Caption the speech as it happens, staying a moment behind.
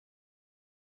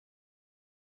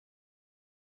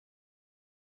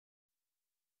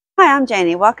Hi, I'm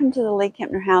Janie. Welcome to the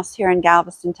League-Kempner House here in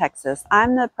Galveston, Texas.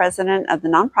 I'm the president of the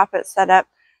nonprofit set up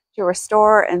to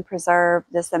restore and preserve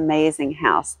this amazing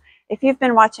house. If you've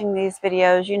been watching these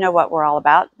videos, you know what we're all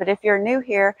about. But if you're new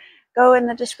here, go in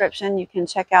the description. You can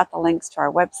check out the links to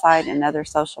our website and other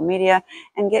social media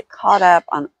and get caught up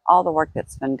on all the work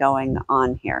that's been going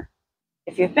on here.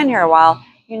 If you've been here a while,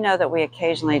 you know that we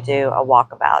occasionally do a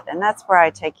walkabout, and that's where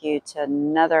I take you to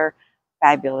another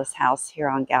fabulous house here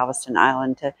on Galveston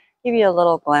Island to give you a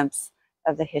little glimpse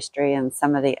of the history and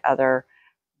some of the other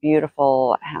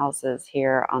beautiful houses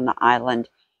here on the island.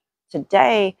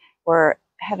 Today, we're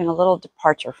having a little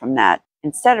departure from that.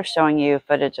 Instead of showing you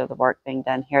footage of the work being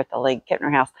done here at the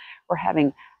League-Kempner House, we're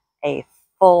having a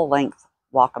full-length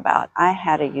walkabout. I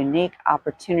had a unique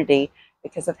opportunity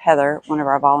because of Heather, one of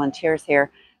our volunteers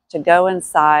here, to go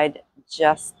inside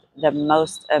just the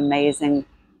most amazing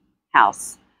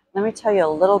house. Let me tell you a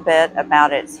little bit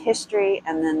about its history,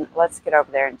 and then let's get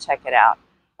over there and check it out.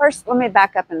 First, let me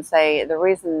back up and say the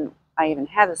reason I even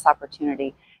had this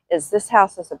opportunity is this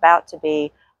house is about to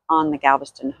be on the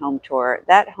Galveston home tour.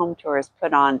 That home tour is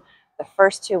put on the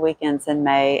first 2 weekends in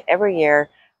May every year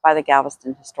by the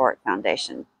Galveston Historic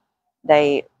Foundation.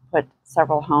 They put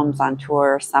several homes on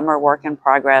tour. Some are work in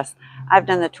progress. I've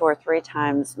done the tour 3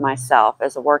 times myself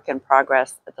as a work in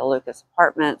progress at the Lucas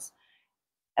Apartments,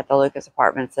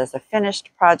 as a finished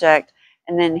project,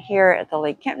 and then here at the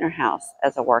League-Kempner House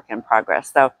as a work in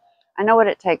progress. So I know what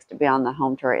it takes to be on the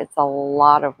home tour. It's a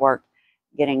lot of work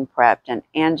getting prepped, and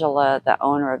Angela, the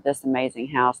owner of this amazing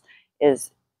house,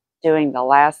 is doing the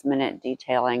last minute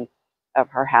detailing of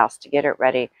her house to get it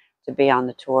ready to be on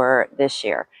the tour this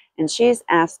year. And she's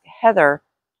asked Heather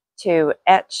to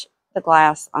etch the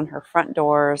glass on her front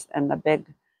doors and the big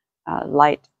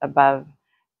light above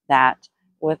that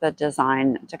with a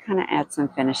design to kind of add some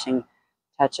finishing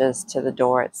touches to the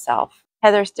door itself.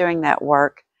 Heather's doing that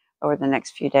work over the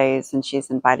next few days, and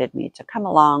she's invited me to come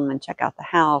along and check out the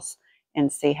house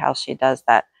and see how she does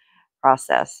that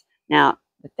process. Now,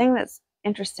 the thing that's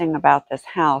interesting about this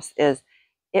house is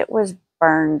it was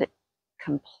burned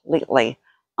completely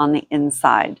on the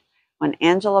inside. When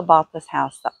Angela bought this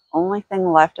house, the only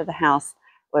thing left of the house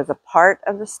was a part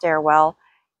of the stairwell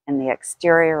and the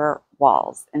exterior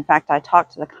walls. In fact, I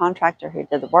talked to the contractor who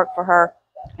did the work for her,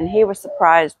 and he was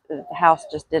surprised that the house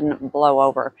just didn't blow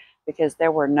over because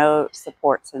there were no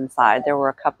supports inside. There were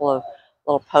a couple of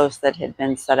little posts that had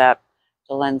been set up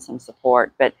to lend some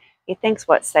support, but he thinks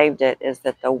what saved it is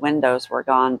that the windows were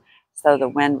gone, so the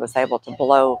wind was able to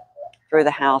blow through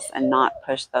the house and not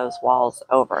push those walls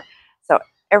over. So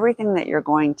everything that you're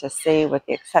going to see, with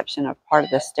the exception of part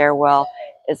of the stairwell,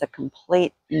 is a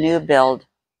complete new build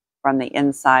from the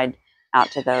inside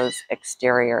out to those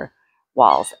exterior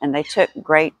walls. And they took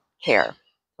great care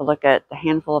to look at the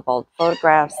handful of old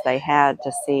photographs they had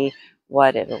to see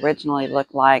what it originally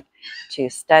looked like,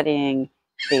 to studying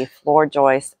the floor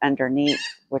joists underneath,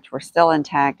 which were still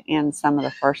intact, and some of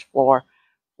the first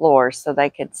floors, so they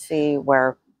could see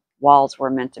where walls were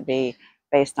meant to be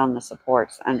based on the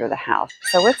supports under the house.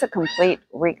 So it's a complete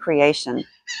recreation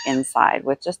inside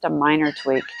with just a minor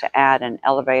tweak to add an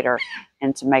elevator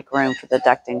and to make room for the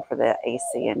ducting for the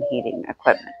AC and heating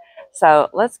equipment. So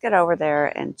let's get over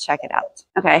there and check it out.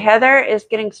 Okay, Heather is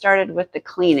getting started with the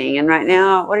cleaning, and right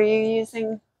now, what are you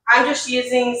using? I'm just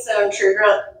using some True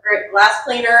Grit glass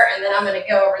cleaner, and then I'm going to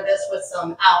go over this with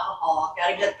some alcohol. Got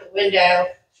to get the window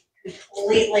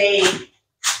completely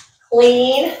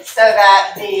clean so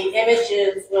that the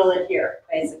images will adhere,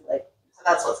 basically. So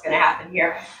that's what's going to happen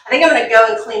here. I think I'm going to go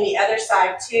and clean the other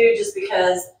side too, just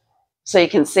because. So you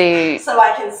can see. So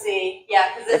I can see,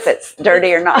 yeah, because if it's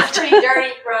dirty or not. It's pretty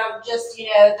dirty from just, you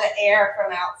know, the air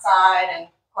from outside, and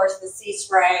of course the sea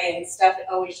spray and stuff. It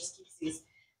always just keeps these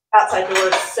outside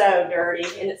doors so dirty,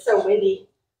 and it's so windy,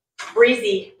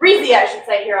 breezy, I should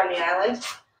say, here on the island.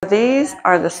 These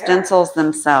are the stencils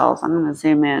themselves. I'm going to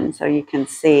zoom in so you can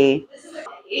see.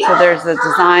 So there's the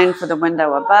design for the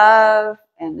window above,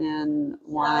 and then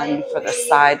one for the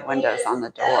side windows on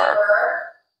the door.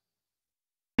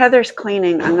 Heather's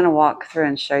cleaning. I'm going to walk through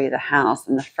and show you the house.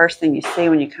 And the first thing you see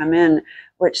when you come in,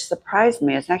 which surprised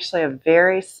me, is actually a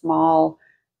very small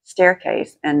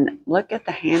staircase. And look at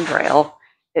the handrail.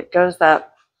 It goes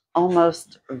up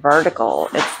almost vertical.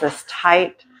 It's this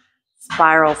tight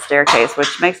spiral staircase,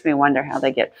 which makes me wonder how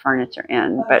they get furniture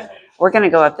in. But we're going to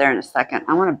go up there in a second.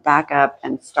 I want to back up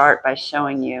and start by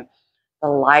showing you the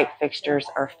light fixtures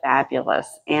are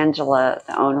fabulous. Angela,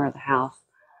 the owner of the house,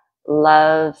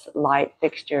 loves light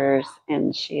fixtures,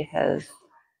 and she has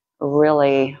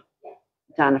really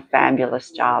done a fabulous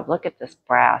job. Look at this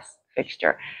brass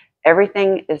fixture.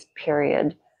 Everything is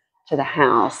period to the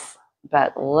house.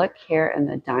 But look here in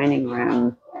the dining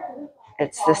room.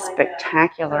 It's this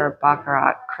spectacular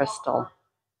baccarat crystal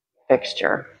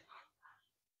fixture.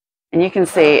 And you can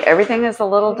see everything is a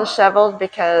little disheveled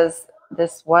because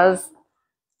this was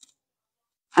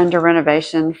under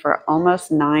renovation for almost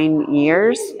 9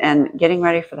 years. And getting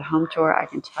ready for the home tour, I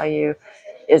can tell you,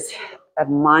 is a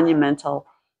monumental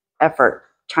effort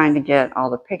trying to get all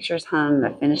the pictures hung, the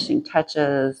finishing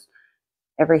touches.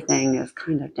 Everything is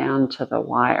kind of down to the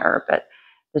wire. But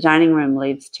the dining room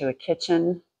leads to a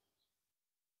kitchen,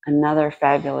 another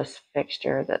fabulous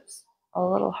fixture that's a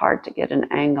little hard to get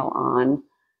an angle on.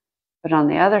 But on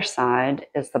the other side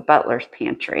is the butler's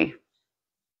pantry.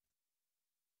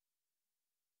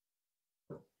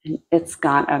 And it's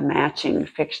got a matching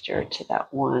fixture to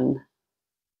that one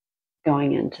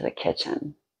going into the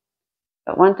kitchen.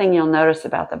 But one thing you'll notice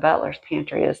about the butler's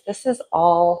pantry is this is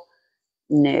all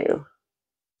new.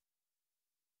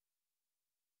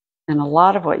 And a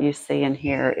lot of what you see in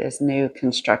here is new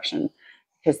construction,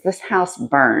 because this house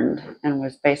burned and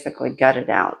was basically gutted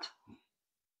out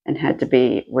and had to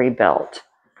be rebuilt.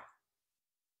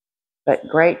 But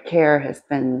great care has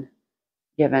been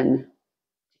given to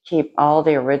keep all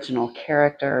the original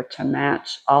character, to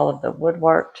match all of the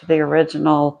woodwork to the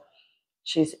original.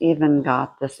 She's even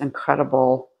got this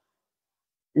incredible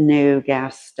new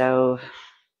gas stove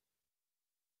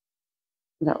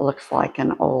that looks like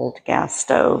an old gas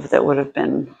stove that would have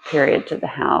been period to the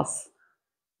house.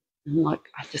 And look,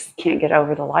 I just can't get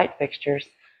over the light fixtures.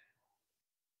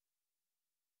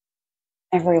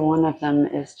 Every one of them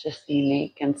is just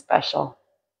unique and special.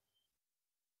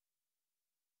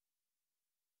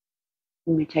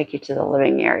 Let me take you to the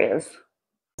living areas.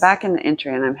 Back in the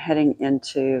entry, and I'm heading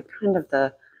into kind of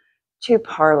the 2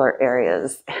 parlor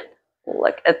areas.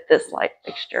 Look at this light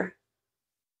fixture.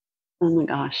 Oh my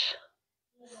gosh,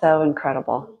 so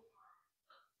incredible.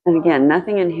 And again,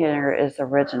 nothing in here is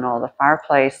original. The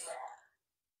fireplace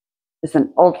is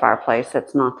an old fireplace.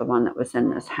 It's not the one that was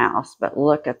in this house, but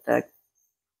look at the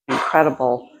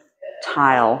incredible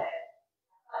tile.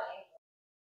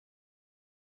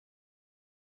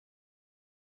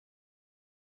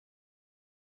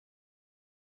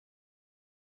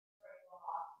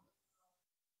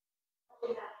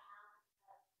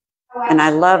 And I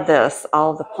love this,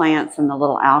 all the plants in the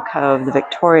little alcove. The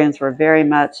Victorians were very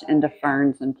much into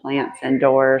ferns and plants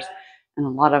indoors, and a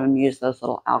lot of them use those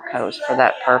little alcoves for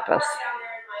that purpose.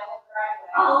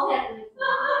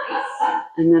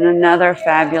 And then another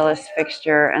fabulous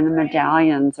fixture, and the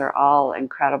medallions are all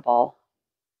incredible.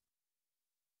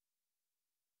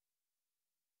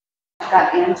 I've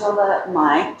got Angela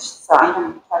mic'd, so I'm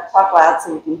going to talk loud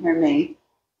so you can hear me.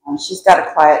 She's got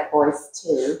a quiet voice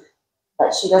too,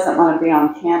 but she doesn't want to be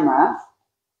on camera,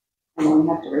 and we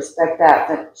have to respect that,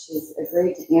 but she's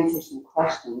agreed to answer some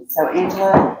questions. So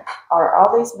Angela, are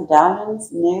all these medallions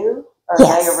new, or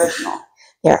Yes. are they original?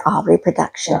 They're all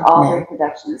reproduction. They're all new.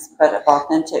 reproductions, but of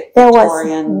authentic There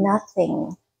Victorian. was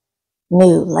nothing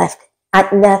new left,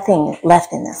 nothing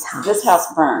left in this house. This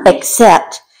house burned.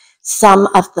 Except some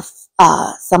of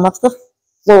the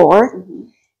floor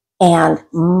and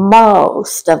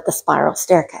most of the spiral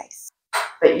staircase.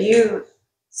 But you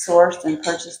sourced and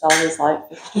purchased all these light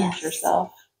fixtures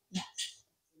yourself? Yes.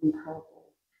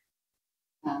 Incredible.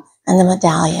 Yes. And the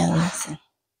medallions.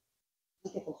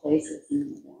 Look at the faces in the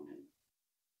medallions.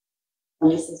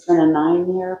 And this has been a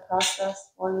 9-year process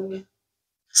for you?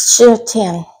 Sure,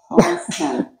 10. Almost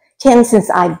 10. 10 since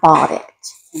I bought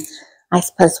it. I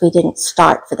suppose we didn't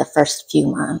start for the first few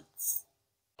months.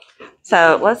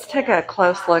 So let's take a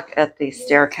close look at the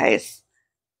staircase.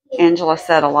 Angela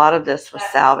said a lot of this was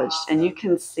salvaged, and you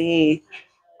can see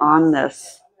on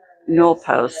this newel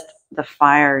post the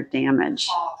fire damage.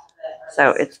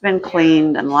 So it's been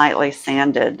cleaned and lightly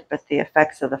sanded, but the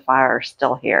effects of the fire are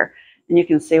still here. And you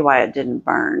can see why it didn't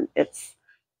burn. It's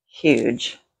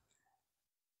huge.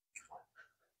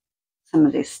 Some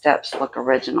of these steps look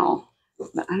original,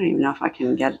 but I don't even know if I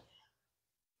can get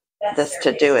this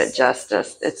to do it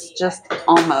justice. It's just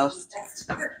almost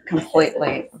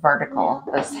completely vertical,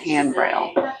 this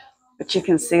handrail. But you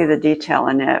can see the detail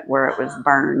in it where it was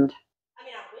burned,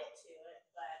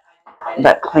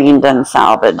 but cleaned and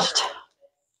salvaged.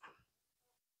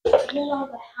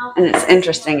 And it's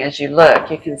interesting, as you look,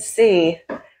 you can see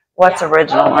what's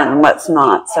original and what's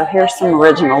not. So here's some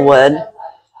original wood,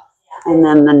 and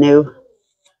then the new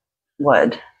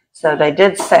wood. So they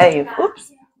did save,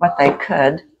 what they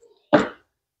could.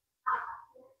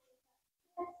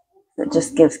 It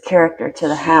just gives character to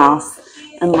the house.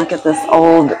 And look at this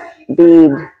old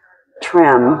bead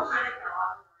trim.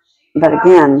 But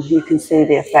again, you can see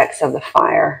the effects of the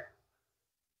fire.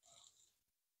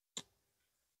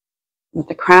 But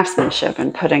the craftsmanship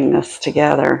in putting this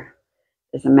together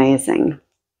is amazing.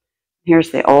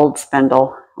 Here's the old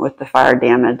spindle with the fire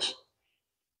damage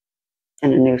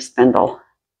and a new spindle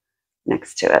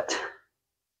next to it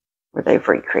where they've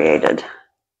recreated.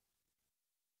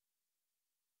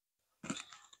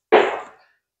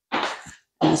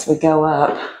 As we go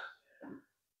up,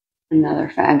 another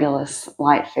fabulous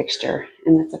light fixture,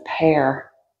 and it's a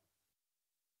pair.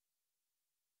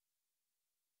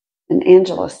 And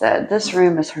Angela said this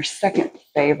room is her second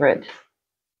favorite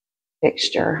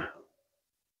fixture.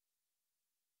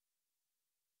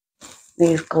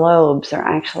 These globes are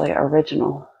actually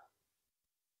original.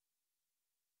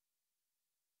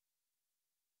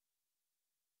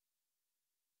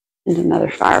 And another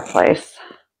fireplace.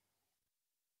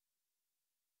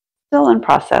 Still in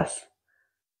process.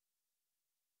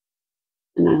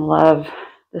 And I love,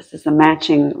 this is a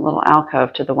matching little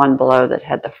alcove to the one below that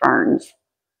had the ferns.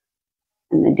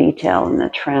 And the detail and the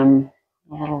trim,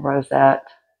 a little rosette.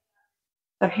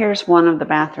 So here's one of the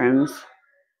bathrooms.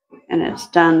 And it's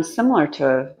done similar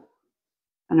to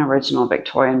an original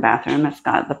Victorian bathroom. It's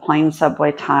got the plain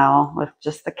subway tile with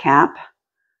just the cap,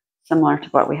 similar to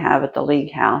what we have at the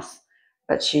League House.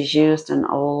 But she's used an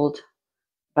old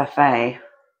buffet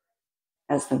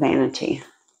as the vanity.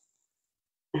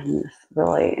 And this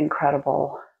really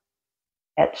incredible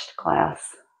etched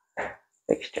glass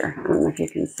fixture. I don't know if you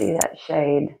can see that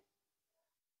shade.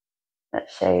 That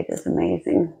shade is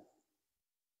amazing.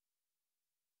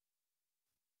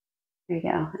 There you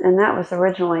go. And that was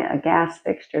originally a gas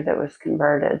fixture that was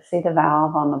converted. See the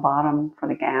valve on the bottom for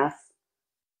the gas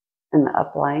and the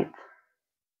uplight?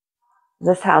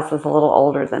 This house is a little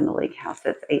older than the League House.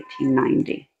 It's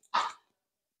 1890.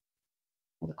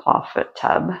 The clawfoot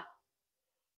tub.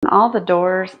 And all the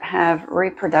doors have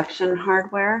reproduction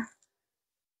hardware,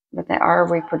 but they are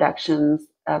reproductions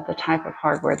of the type of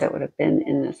hardware that would have been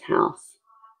in this house.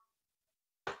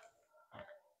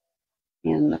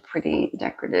 And the pretty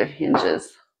decorative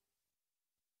hinges.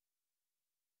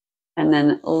 And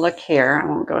then look here, I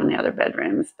won't go in the other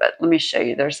bedrooms, but let me show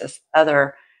you. There's this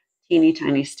other teeny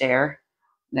tiny stair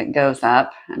that goes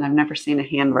up, and I've never seen a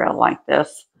handrail like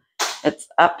this. It's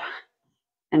up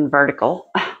and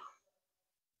vertical.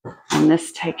 And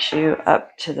this takes you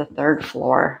up to the third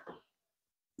floor.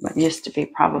 What used to be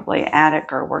probably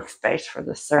attic or workspace for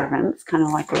the servants, kind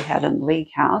of like we had in the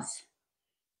League House.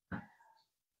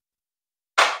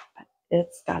 But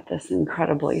it's got this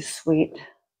incredibly sweet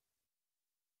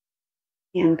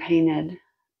hand-painted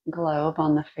globe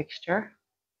on the fixture.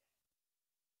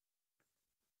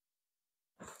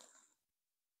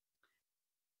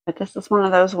 But this is one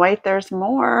of those, wait, there's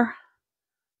more.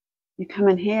 You come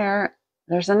in here,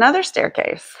 there's another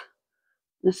staircase.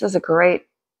 This is a great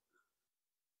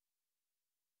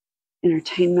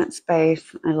entertainment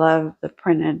space. I love the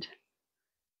printed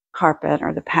carpet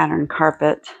or the pattern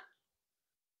carpet.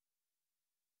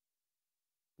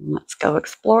 Let's go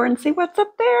explore and see what's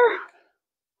up there.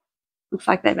 Looks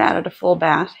like they've added a full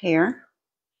bath here.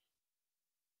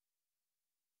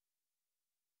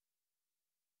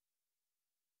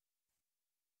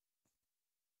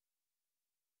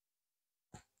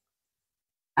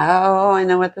 Oh, I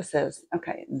know what this is.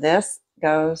 Okay, this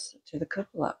goes to the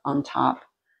cupola on top.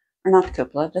 Or not the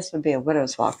cupola, this would be a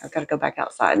widow's walk. I've got to go back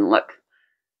outside and look.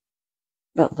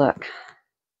 But look.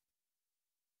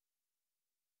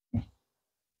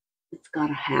 It's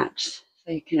got a hatch,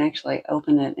 so you can actually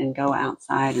open it and go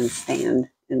outside and stand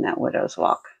in that widow's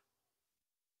walk.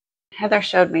 Heather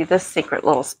showed me this secret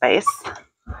little space.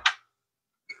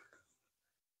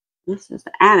 This is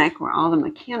the attic where all the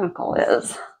mechanical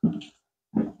is.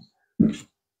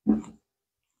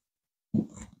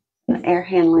 The air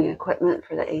handling equipment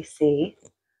for the AC.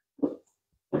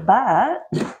 But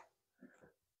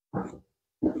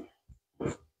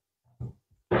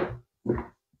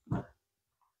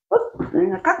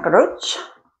there's a cockroach.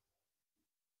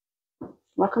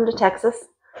 Welcome to Texas.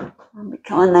 I'll be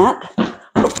killing that.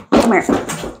 Oh, come here.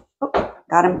 Oh,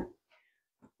 got him.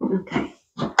 Okay.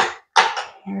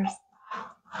 Here's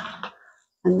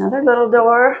another little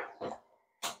door.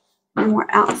 And we're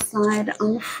outside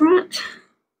on the front.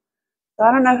 So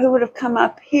I don't know who would have come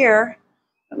up here,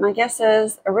 but my guess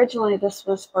is originally this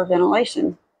was for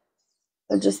ventilation.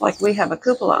 So just like we have a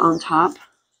cupola on top,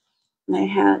 they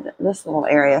had this little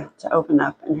area to open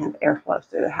up and have airflow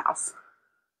through the house.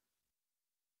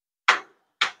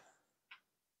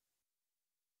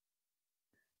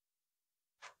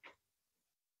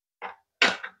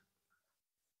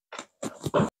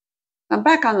 I'm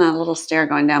back on the little stair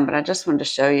going down, but I just wanted to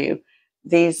show you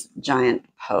these giant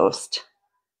posts.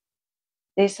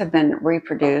 These have been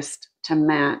reproduced to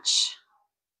match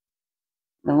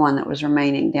the one that was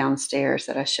remaining downstairs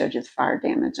that I showed you the fire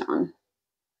damage on.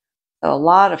 So a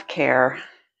lot of care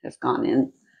has gone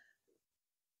in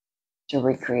to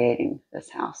recreating this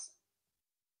house.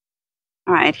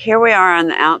 All right, here we are on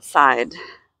the outside.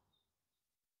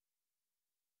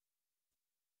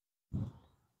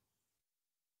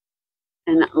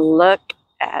 And look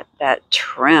at that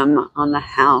trim on the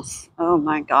house. Oh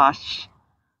my gosh.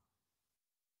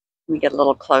 Let me get a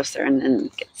little closer and then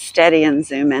get steady and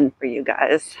zoom in for you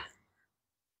guys.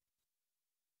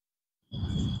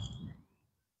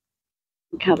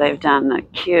 Look how they've done the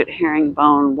cute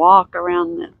herringbone walk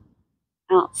around the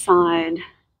outside.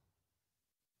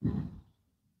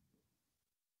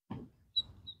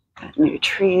 Got new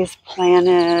trees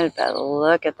planted, but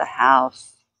look at the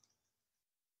house.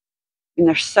 And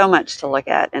there's so much to look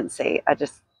at and see.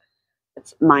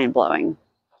 It's mind-blowing.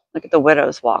 Look at the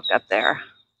widow's walk up there.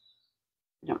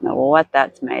 I don't know what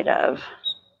that's made of,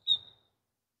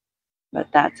 but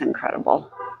that's incredible.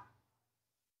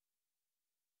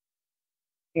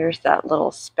 Here's that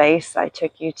little space I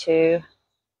took you to,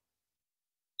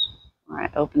 where I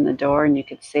opened the door and you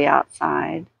could see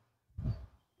outside.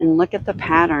 And look at the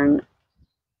pattern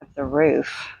of the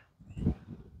roof. I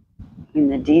mean,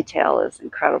 the detail is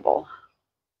incredible.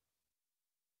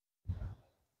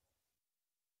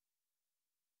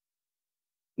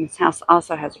 This house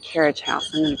also has a carriage house.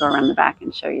 I'm going to go around the back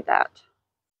and show you that.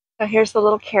 So here's the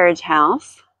little carriage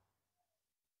house.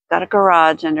 Got a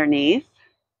garage underneath.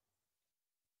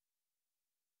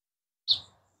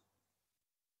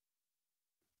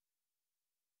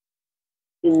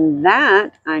 And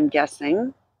that, I'm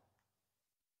guessing,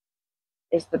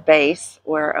 is the base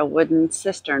where a wooden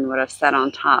cistern would have sat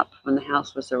on top when the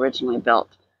house was originally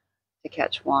built to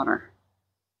catch water.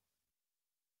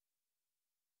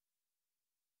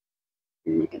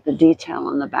 And look at the detail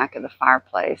on the back of the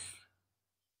fireplace.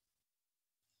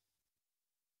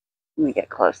 Let me get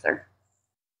closer.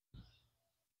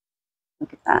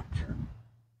 Look at that.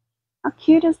 How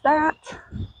cute is that?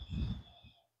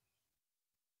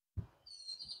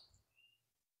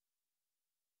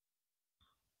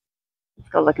 Let's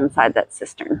go look inside that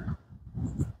cistern.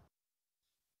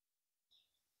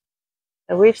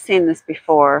 So we've seen this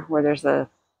before, where there's a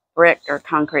brick or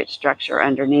concrete structure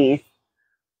underneath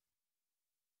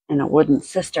and a wooden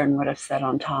cistern would have sat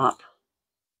on top.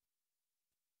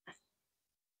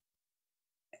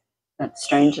 That's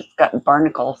strange. It's got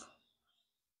barnacles.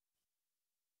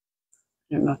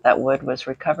 I don't know if that wood was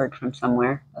recovered from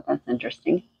somewhere, but that's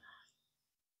interesting.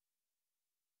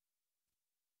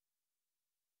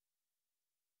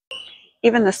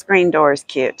 Even the screen door is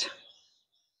cute.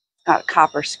 It's got a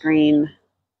copper screen.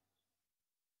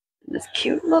 And this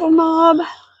cute little knob.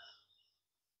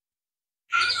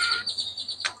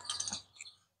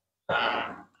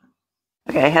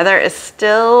 Okay, Heather is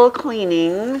still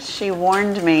cleaning. She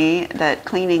warned me that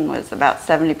cleaning was about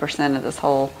 70% of this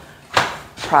whole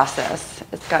process.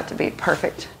 It's got to be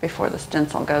perfect before the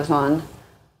stencil goes on.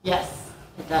 Yes,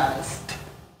 it does.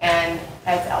 And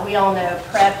as we all know,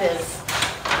 prep is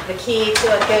the key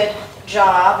to a good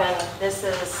job, and this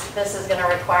is going to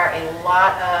require a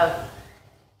lot of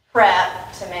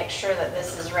prep to make sure that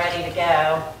this is ready to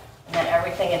go and that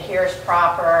everything adheres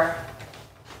proper.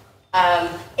 And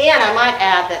I might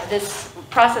add that this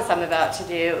process I'm about to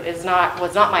do was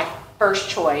not my first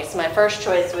choice. My first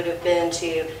choice would have been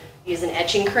to use an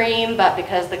etching cream, but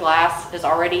because the glass is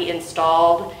already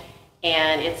installed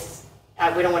and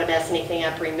we don't want to mess anything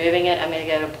up removing it, I'm going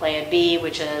to go to plan B,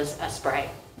 which is a spray.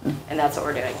 And that's what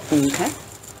we're doing. Okay.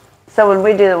 So when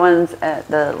we do the ones at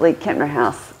the League-Kempner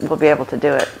House, we'll be able to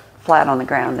do it flat on the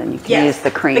ground, and you can use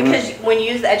the cream. Because when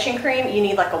you use the etching cream, you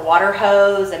need like a water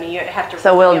hose. I mean, you have to.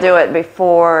 So we'll do it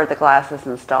before the glass is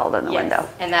installed in the window.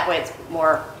 And that way it's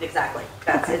more, exactly.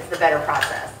 It's the better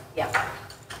process. Yeah.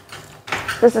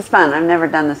 This is fun. I've never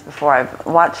done this before. I've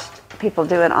watched people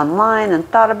do it online and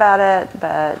thought about it,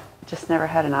 but just never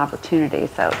had an opportunity.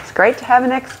 So it's great to have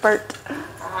an expert.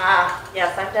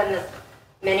 Yes, I've done this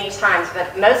many times,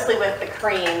 but mostly with the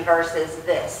cream versus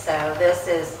this. So this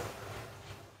is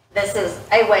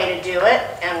a way to do it,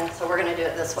 and so we're going to do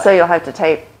it this way. So you'll have to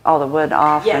tape all the wood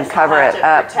off and cover it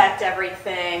up. Protect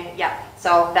everything. Yeah.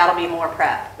 So that'll be more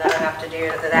prep that I have to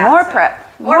do to that. More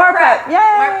prep. More prep.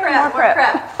 Yay! More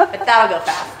prep. But that'll go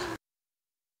fast.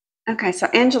 Okay, so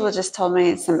Angela just told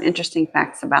me some interesting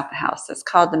facts about the house. It's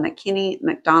called the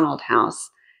McKinney-MacDonald House.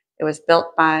 It was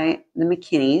built by the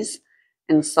McKinneys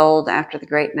and sold after the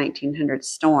great 1900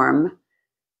 storm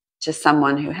to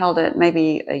someone who held it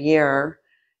maybe a year,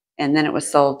 and then it was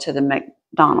sold to the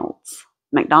McDonald's.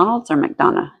 McDonald's or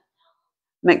McDonough?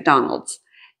 McDonald's.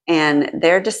 And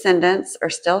their descendants are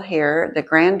still here. The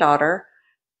granddaughter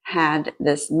had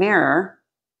this mirror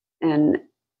and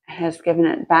has given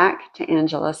it back to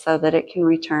Angela so that it can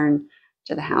return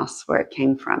to the house where it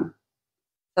came from.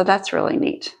 So that's really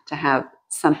neat to have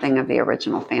something of the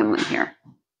original family here.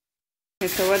 Okay,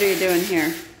 so what are you doing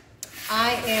here?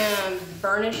 I am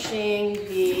burnishing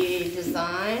the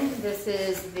design. This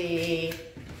is the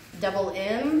double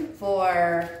M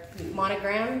for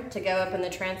monogram to go up in the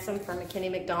transom for McKinney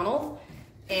McDonald,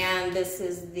 and this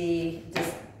is the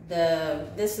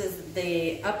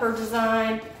upper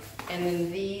design, and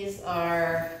then these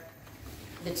are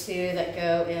the two that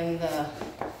go in the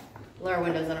lower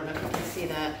windows. I don't know if you can see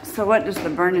that. So what does the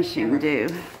burnishing do?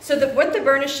 So what the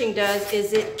burnishing does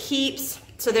is it keeps,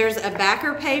 so there's a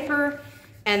backer paper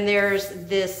and there's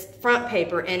this front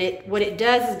paper, and what it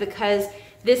does is, because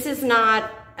this is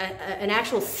not an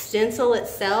actual stencil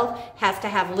itself, has to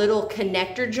have little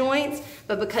connector joints,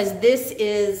 but because this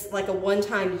is like a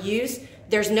one-time use,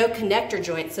 there's no connector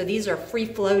joints, so these are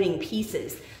free-floating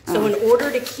pieces. So in order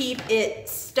to keep it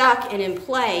stuck and in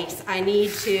place, I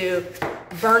need to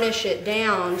burnish it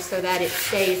down so that it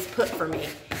stays put for me.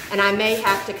 And I may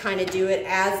have to kind of do it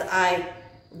as I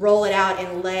roll it out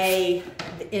and lay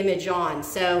the image on.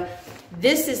 So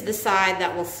this is the side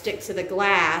that will stick to the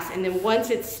glass, and then once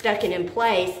it's stuck and in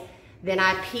place, then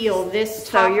I peel this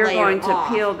top layer off. So you're going to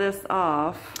peel this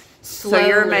off. Slowly. So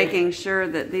you're making sure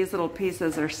that these little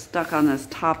pieces are stuck on this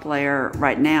top layer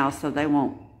right now so they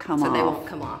won't come off. So they won't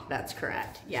come off, that's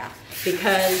correct, yeah.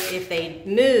 Because if they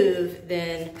move,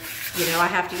 then, you know, I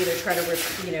have to either try to,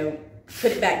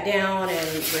 put it back down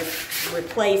and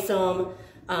replace them,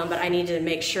 but I need to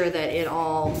make sure that it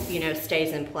all,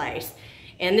 stays in place.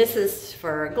 And this is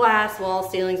for glass,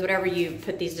 walls, ceilings, whatever you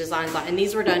put these designs on. And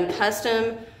these were done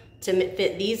custom to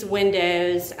fit these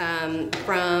windows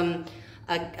from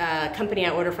a company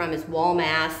I order from is Wall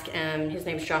Mask. His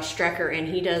name's Josh Strecker, and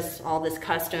he does all this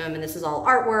custom, and this is all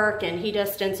artwork, and he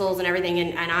does stencils and everything,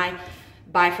 and I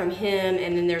buy from him.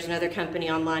 And then there's another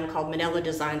company online called Manila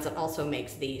Designs that also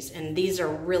makes these, and these are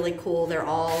really cool. They're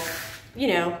all,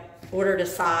 order to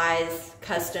size,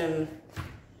 custom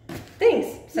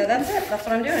things. So that's it. That's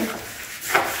what I'm doing.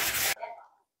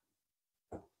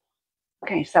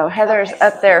 Okay, so Heather's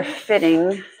up there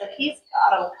fitting. So he's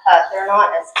got them cut. They're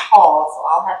not as tall, so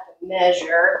I'll have to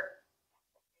measure,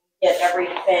 get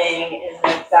everything in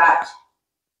the exact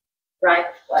right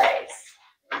place.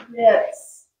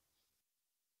 This,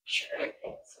 sure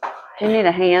everything's fine. Do you need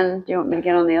a hand? Do you want me to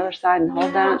get on the other side and hold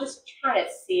I'm that? just trying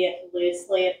to see it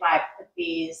loosely. If I put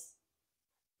these,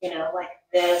 like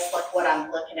this, like what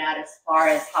I'm looking at as far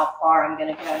as how far I'm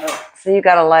going to go. So you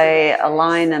got to lay a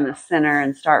line in the center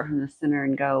and start from the center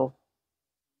and go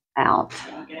out.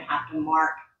 I'm going to have to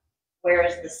mark where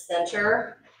is the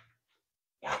center.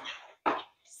 Yeah.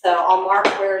 So I'll mark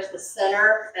where is the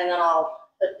center, and then I'll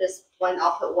put this one,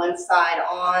 I'll put one side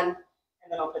on, and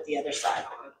then I'll put the other side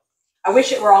on. I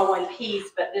wish it were all one piece,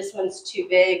 but this one's too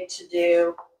big to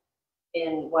do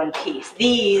in one piece.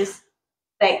 These,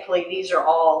 thankfully, these are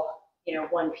all,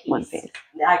 one piece. One piece.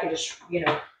 I can just,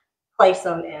 place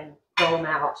them and roll them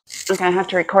out. Okay, I have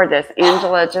to record this.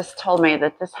 Angela just told me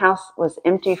that this house was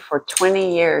empty for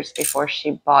 20 years before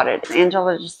she bought it.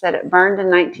 Angela just said it burned in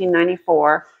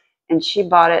 1994, and she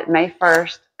bought it May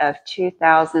 1st of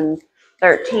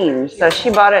 2013. So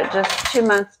she bought it just 2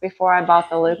 months before I bought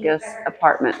the Lucas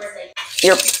apartment.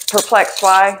 You're perplexed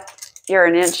why? You're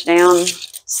an inch down.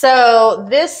 So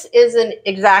this isn't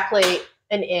exactly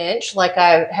an inch, like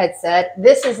I had said.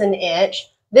 This is an inch.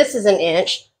 This is an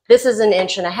inch. This is an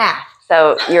inch and a half.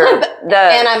 So you're and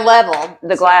I'm level.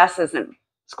 The glass isn't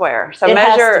square. So it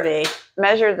measure has to be.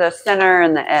 Measure the center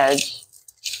and the edge,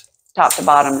 top to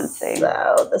bottom, and see.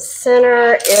 So the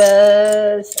center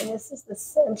is, and this is the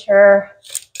center.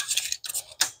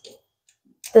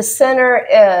 The center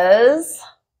is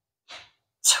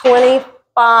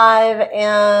 25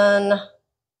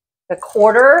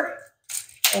 1/4,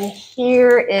 and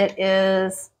here it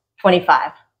is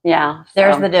 25. Yeah.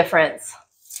 There's the difference.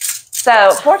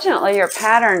 So fortunately, your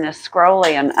pattern is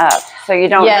scrolly and up, so you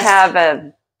don't have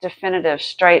a definitive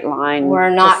straight line.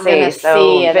 We're not going to so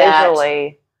see visually.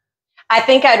 That. I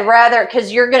think I'd rather,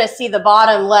 because you're going to see the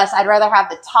bottom less, I'd rather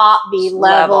have the top be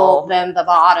level than the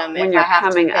bottom. When you're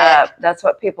coming up, that's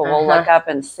what people will look up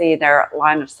and see. Their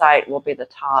line of sight will be the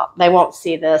top. They won't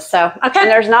see this. So, okay. And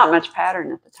there's not much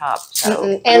pattern at the top.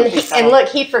 So and look,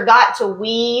 he forgot to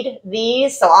weed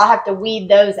these, so I'll have to weed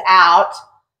those out.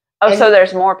 Oh, so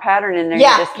there's more pattern in there.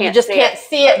 Yeah, you just can't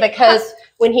see it because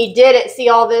when he did it, see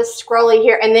all this scrolly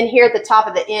here, and then here at the top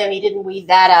of the M, he didn't weed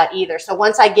that out either. So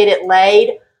once I get it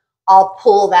laid, I'll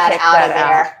pull that Take out that of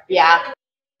there. Yeah.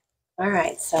 All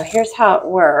right, so here's how it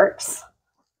works.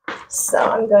 So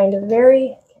I'm going to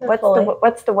very carefully.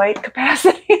 What's the weight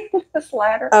capacity of this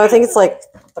ladder? Oh, I think it's like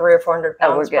 300 or 400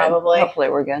 pounds. Oh, we're good. Probably. Hopefully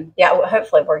we're good. Yeah,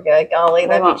 hopefully we're good. Golly,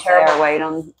 that'd be terrible. Our weight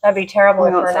on. That'd be terrible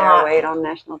if we're not. Our weight on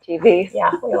national TV.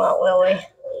 Yeah, we won't, will we?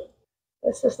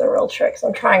 This is the real trick. So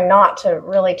I'm trying not to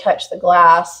really touch the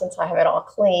glass since I have it all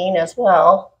clean as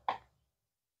well.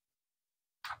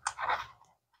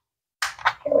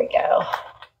 Here we go.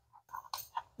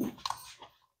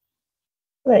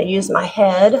 I'm going to use my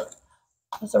head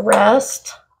as a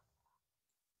rest.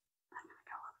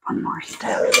 One more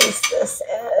step. Release this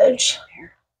edge.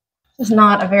 This is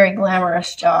not a very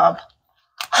glamorous job.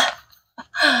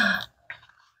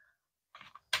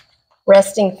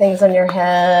 Resting things on your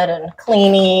head and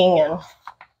cleaning and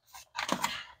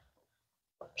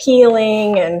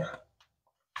peeling and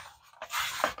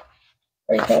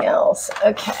everything else.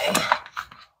 Okay.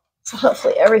 So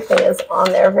hopefully everything is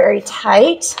on there very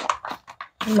tight.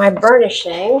 My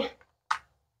burnishing.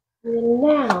 And then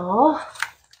now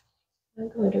I'm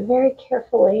going to very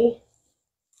carefully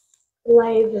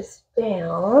lay this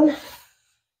down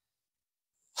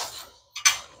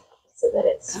so that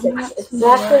it sticks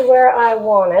exactly where I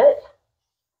want it.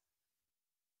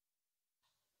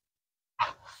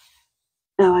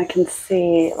 Now I can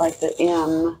see like the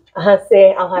M.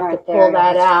 See, I'll have right to pull there.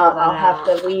 that out. Pull that I'll have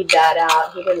to weed that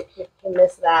out. He can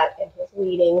miss that in his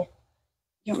weeding.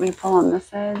 You want me to pull on this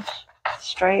edge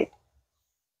straight?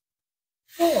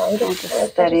 Yeah, I'm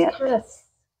just steady it. Kind of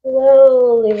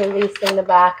slowly releasing the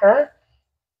backer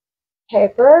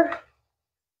paper.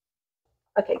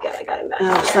 Okay, good. I got him back.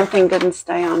 Oh, something didn't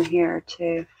stay on here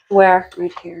too. Where?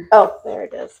 Right here. Oh, there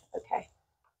it is. Okay.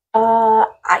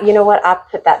 You know what? I'll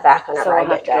put that back whenever I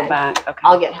get done. Go back. Okay.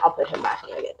 I'll put him back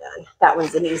when I get done. That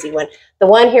one's an easy one. The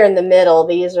one here in the middle,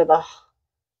 these are the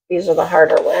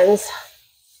harder ones.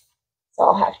 So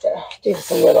I'll have to do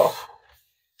some little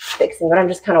fixing, but I'm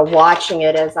just kind of watching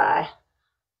it as I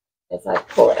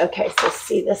pull it. Okay, so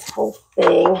see this whole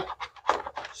thing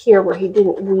here where he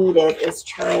didn't weed it is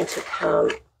trying to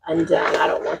come undone. I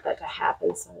don't want that to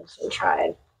happen, so I'm just going to try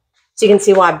it. So you can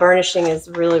see why burnishing is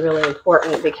really, really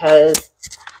important, because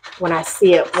when I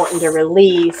see it wanting to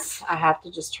release, I have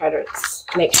to just try to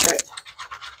make sure it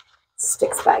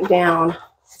sticks back down.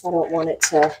 I don't want it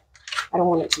to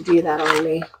do that on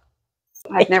me.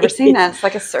 I've never seen that. It's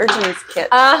like a surgeon's kit.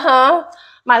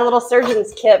 My little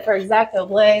surgeon's kit for X-Acto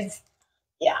blades.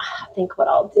 Yeah, I think what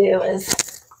I'll do is,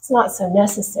 it's not so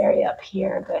necessary up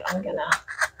here, but I'm gonna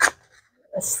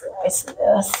slice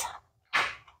this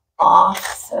off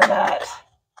so that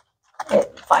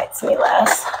it bites me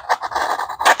less.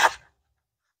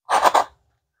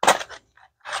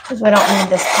 Because we don't need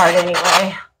this part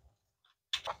anyway.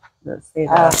 Let's see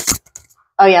that.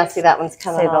 Oh yeah, see that one's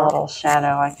coming off. See the little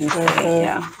shadow I can see.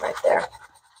 Yeah. Right there.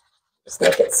 Just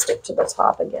make it stick to the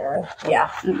top again.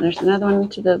 Yeah. And there's another one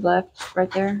to the left, right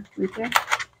there. Right there.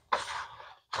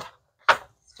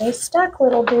 Stay stuck,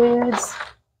 little dudes.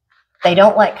 They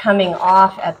don't like coming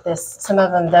off at this. Some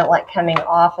of them don't like coming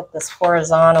off at this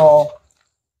horizontal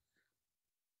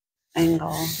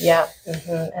angle. Yeah.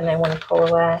 And they want to pull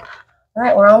away. All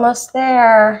right, we're almost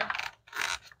there.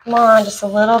 Come on, just a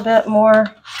little bit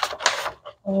more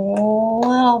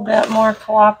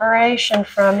cooperation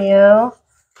from you.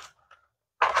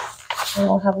 And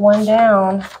we'll have one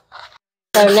down.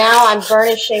 So now I'm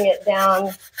burnishing it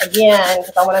down again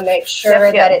because I want to make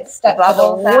sure that it's stuck to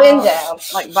the window.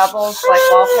 Like bubbles, like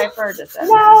wallpaper? Or does that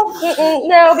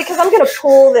no, because I'm going to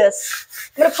pull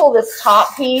this. I'm going to pull this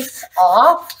top piece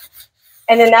off,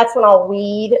 and then that's when I'll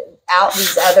weed out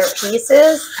these other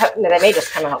pieces. No, they may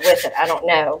just come out with it. I don't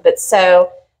know. But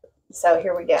so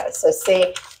here we go. So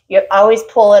see, you always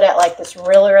pull it at like this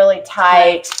really, really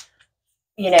tight,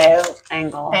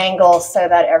 angle so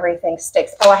that everything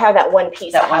sticks. Oh, I have that one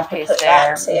piece. That one piece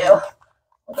there. That too.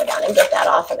 I'll go down and get that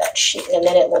off of that sheet in a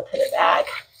minute. We'll put it back.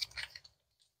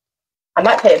 I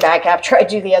might put it back after I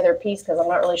do the other piece because I'm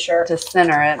not really sure. To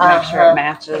center it, make sure it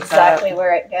matches exactly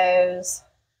where it goes.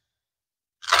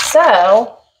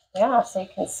 So, yeah, so you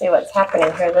can see what's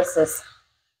happening here. This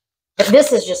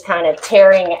is just kind of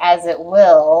tearing as it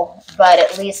will, but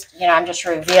at least, I'm just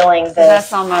revealing this. So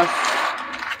that's almost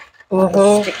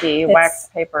sticky wax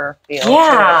paper feel.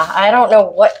 Yeah, I don't know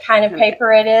what kind of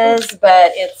paper it is,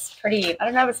 but it's pretty. I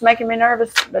don't know if it's making me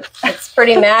nervous, but it's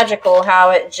pretty magical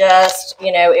how it just,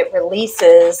 it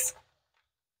releases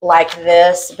like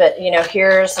this. But,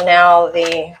 here's now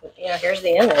here's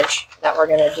the image that we're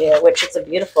going to do, which is a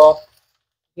beautiful,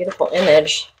 beautiful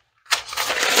image.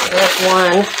 There's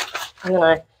one. I'm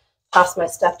going to toss my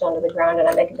stuff down to the ground and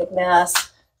I make a big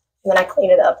mess. And then I clean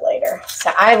it up later.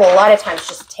 So I will a lot of times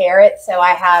just tear it so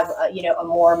I have, you know, a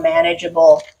more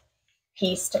manageable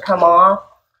piece to come off.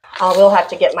 I will have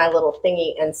to get my little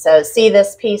thingy. And so see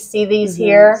this piece, see these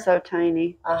here? So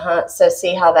tiny. So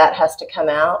see how that has to come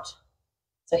out?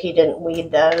 So he didn't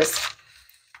weed those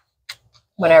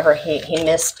whenever he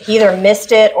either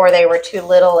missed it or they were too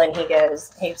little, and he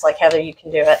was like, Heather, you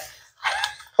can do it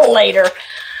later.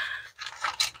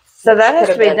 So that has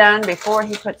to be done before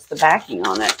he puts the backing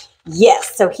on it.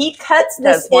 Yes. So he cuts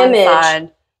this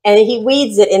image and he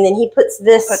weeds it, and then he puts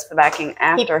the backing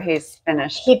after he's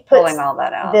finished he pulling all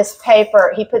that out. This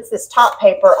paper, he puts this top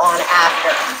paper on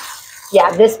after.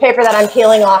 Yeah, this paper that I'm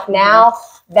peeling off now,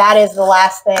 that is the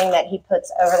last thing that he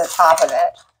puts over the top of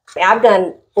it. I've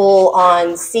done full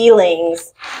on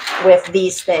ceilings with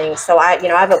these things. So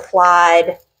I've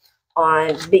applied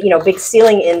on, big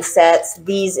ceiling insets,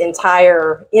 these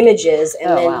entire images,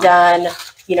 and then done,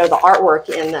 the artwork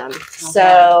in them. Okay.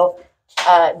 So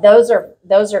those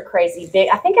are crazy big.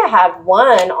 I think I have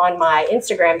one on my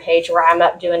Instagram page where I'm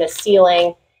up doing a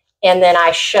ceiling, and then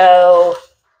I show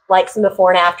like some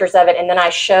before and afters of it, and then I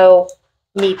show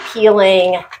me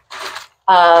peeling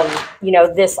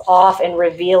this off and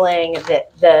revealing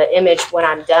the image when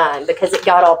I'm done, because it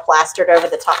got all plastered over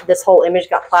the top. This whole image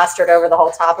got plastered over the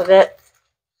whole top of it.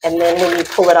 And then when you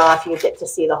pull it off, you get to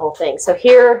see the whole thing. So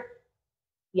here,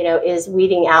 is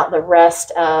weeding out the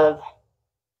rest of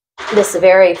this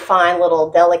very fine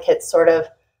little delicate sort of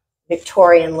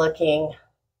Victorian looking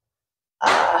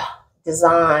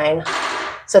design.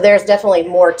 So there's definitely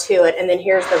more to it. And then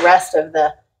here's the rest of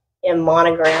the M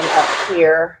monogram up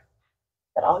here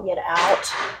that I'll get out.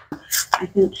 I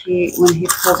think when he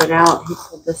pulled it out, he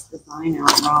pulled this design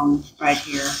out wrong right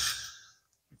here.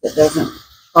 It doesn't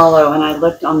follow, and I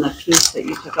looked on the piece that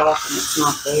you took off, and it's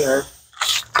not there.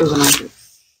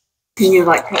 Can you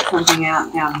cut something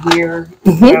out down here,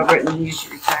 over it, and use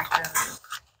your retractor?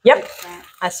 Yep,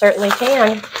 I certainly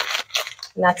can.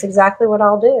 And that's exactly what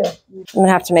I'll do. I'm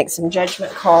gonna have to make some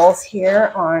judgment calls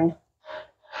here on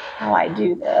how I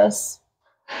do this.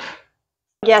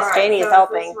 Yes, right, Janie is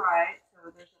helping. Right.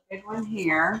 So there's a big one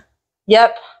here.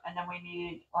 Yep. And then we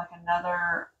need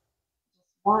another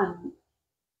one.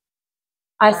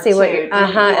 I see what you're. Do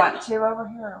you want two over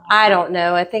here? Or one? I don't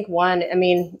know. I think one. I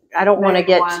mean, I don't want to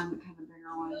get. One, kind of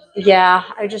bigger one. Yeah,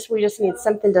 we just need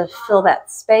something to fill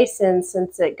that space in,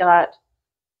 since it got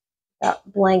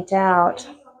blanked out.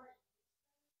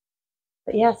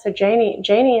 But yeah, so Janie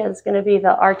is going to be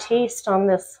the artiste on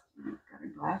this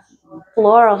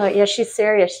floral. Yeah, she's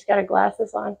serious. She's got her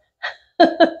glasses on.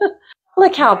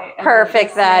 Look how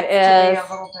perfect that is.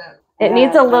 It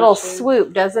needs a little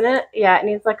swoop, doesn't it? Yeah, it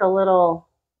needs like a little.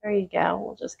 There you go.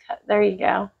 We'll just cut. There you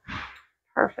go.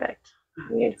 Perfect.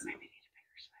 Maybe need a bigger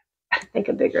swoop. I think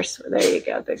a bigger swoop. There you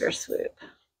go. Bigger swoop.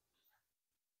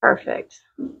 Perfect.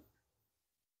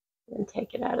 And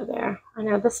take it out of there. I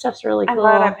know this stuff's really cool. I'm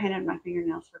glad I painted my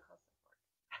fingernails for close.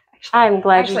 I'm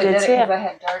glad you did too. I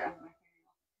had dirt on my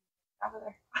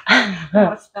fingernails. I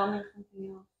was filming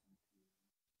something else.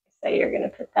 So you're going to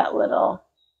put that little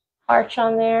arch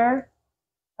on there.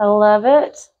 I love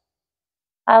it.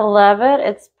 I love it.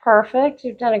 It's perfect.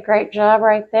 You've done a great job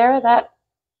right there. That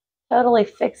totally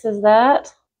fixes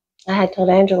that. I had told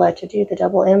Angela to do the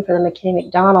double M for the McKinney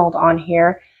McDonald on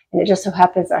here, and it just so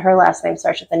happens that her last name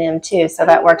starts with an M too, so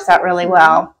that works out really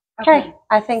well. Okay,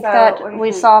 I think that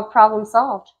we solved problem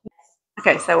solved.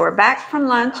 Okay, so we're back from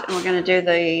lunch, and we're going to do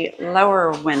the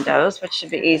lower windows, which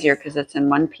should be easier because it's in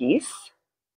one piece.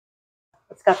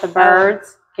 It's got the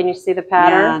birds. Can you see the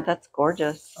pattern? Yeah, that's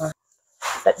gorgeous.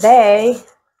 But they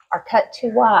are cut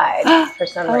too wide for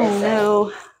some reason.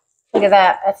 No. Look at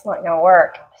that. That's not going to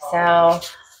work. So,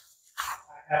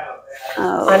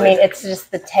 I mean, it's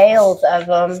just the tails of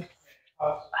them.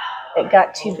 It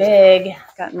got too big.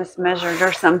 Got mismeasured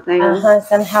or something.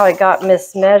 Somehow it got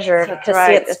mismeasured. Because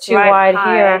see, it's too wide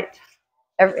here.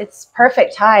 It's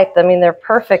perfect height. I mean, they're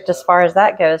perfect as far as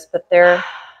that goes, but they're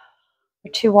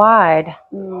too wide.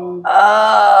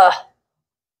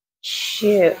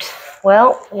 Shoot.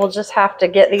 Well, we'll just have to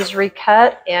get these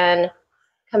recut and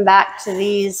come back to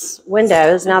these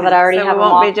windows now that I already have them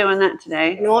off. We won't be doing that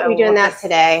today. We won't be doing that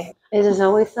today. It is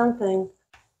always something.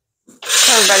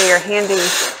 Everybody, your handy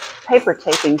paper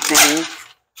taping thing.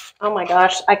 Oh my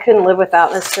gosh, I couldn't live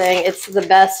without this thing. It's the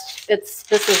best. This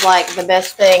is like the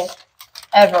best thing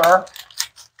ever.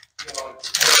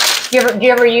 Do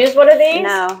you ever use one of these?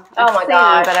 No. Oh my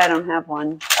gosh. But I don't have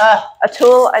one. A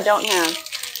tool I don't have.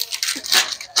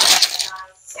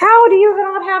 How do you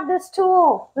not have this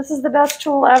tool? This is the best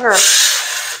tool ever.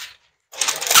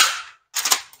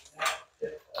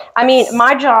 I mean,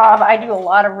 my job, I do a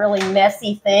lot of really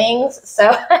messy things, so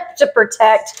I have to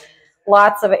protect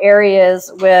lots of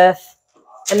areas with,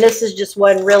 and this is just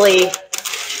one really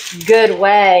good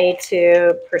way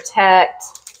to protect,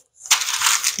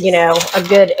 you know, a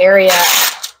good area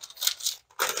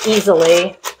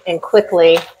easily and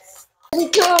quickly. Here we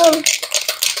go.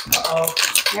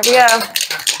 Here we go.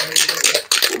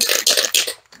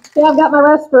 Yeah, I've got my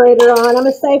respirator on. I'm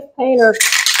a safe painter.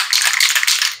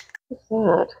 What's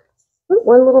that? Ooh,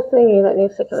 one little thingy that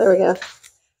needs to come. There we go.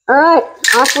 All right,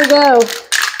 off we go.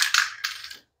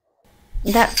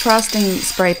 That frosting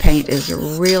spray paint is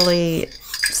really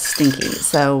stinky.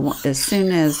 So as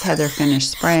soon as Heather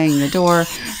finished spraying the door,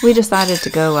 we decided to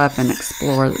go up and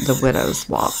explore the Widow's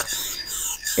Walk.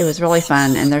 It was really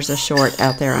fun, and there's a short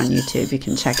out there on YouTube. You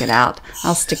can check it out.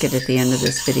 I'll stick it at the end of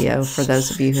this video for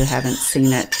those of you who haven't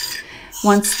seen it.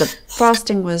 Once the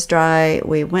frosting was dry,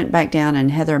 we went back down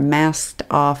and Heather masked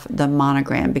off the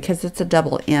monogram. Because it's a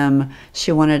double M,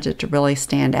 she wanted it to really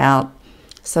stand out.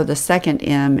 So the second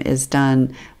M is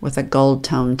done with a gold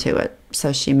tone to it.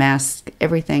 So she masked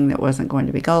everything that wasn't going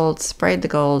to be gold, sprayed the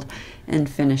gold, and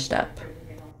finished up.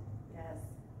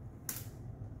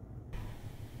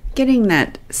 Getting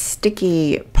that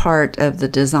sticky part of the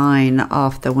design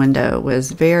off the window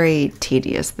was very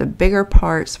tedious. The bigger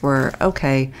parts were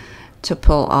okay to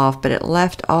pull off, but it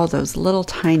left all those little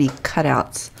tiny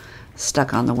cutouts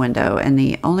stuck on the window, and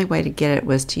the only way to get it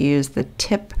was to use the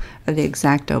tip of the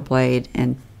X-Acto blade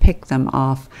and pick them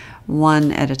off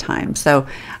one at a time. So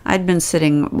I'd been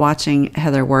sitting watching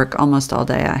Heather work almost all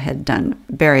day. I had done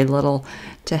very little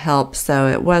to help, so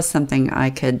it was something I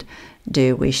could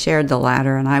do. We shared the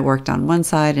ladder, and I worked on one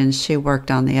side and she worked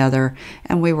on the other,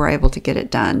 and we were able to get it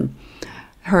done.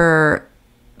 Her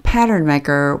pattern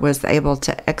maker was able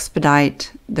to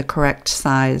expedite the correct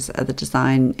size of the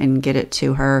design and get it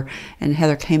to her, and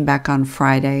Heather came back on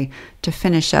Friday to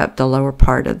finish up the lower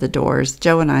part of the doors.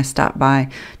 Joe and I stopped by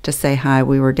to say hi.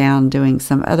 We were down doing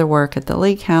some other work at the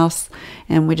League House,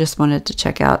 and we just wanted to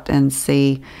check out and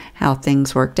see how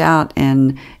things worked out,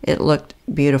 and it looked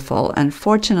beautiful.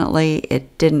 Unfortunately,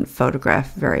 it didn't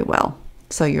photograph very well,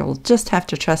 so you'll just have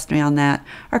to trust me on that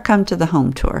or come to the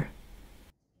home tour.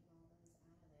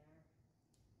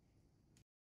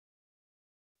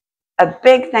 A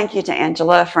big thank you to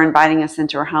Angela for inviting us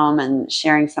into her home and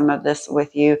sharing some of this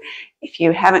with you. If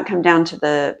you haven't come down to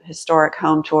the historic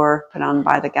home tour put on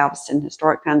by the Galveston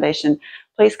Historic Foundation,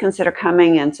 please consider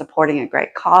coming and supporting a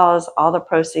great cause. All the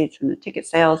proceeds from the ticket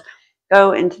sales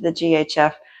go into the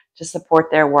GHF to support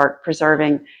their work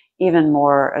preserving even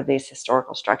more of these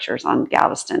historical structures on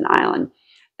Galveston Island.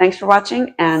 Thanks for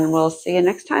watching, and we'll see you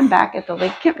next time back at the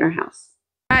League-Kempner House.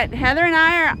 All right, Heather and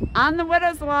I are on the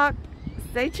Widow's Walk.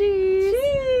 Say cheese.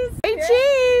 Cheese. Say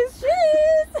cheese.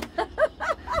 Cheese.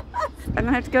 I'm going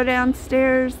to have to go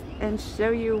downstairs and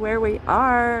show you where we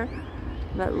are.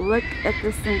 But look at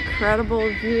this incredible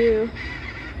view.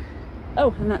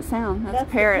 Oh, and that sound.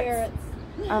 That's parrots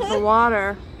of the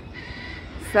water.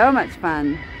 So much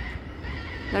fun.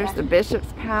 There's the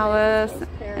Bishop's Palace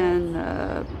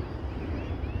and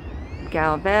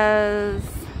Galvez,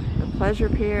 the Pleasure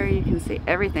Pier. You can see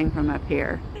everything from up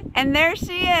here. And there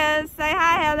she is. Say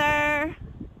hi, Heather.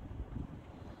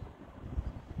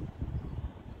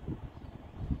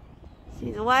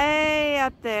 She's way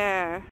up there.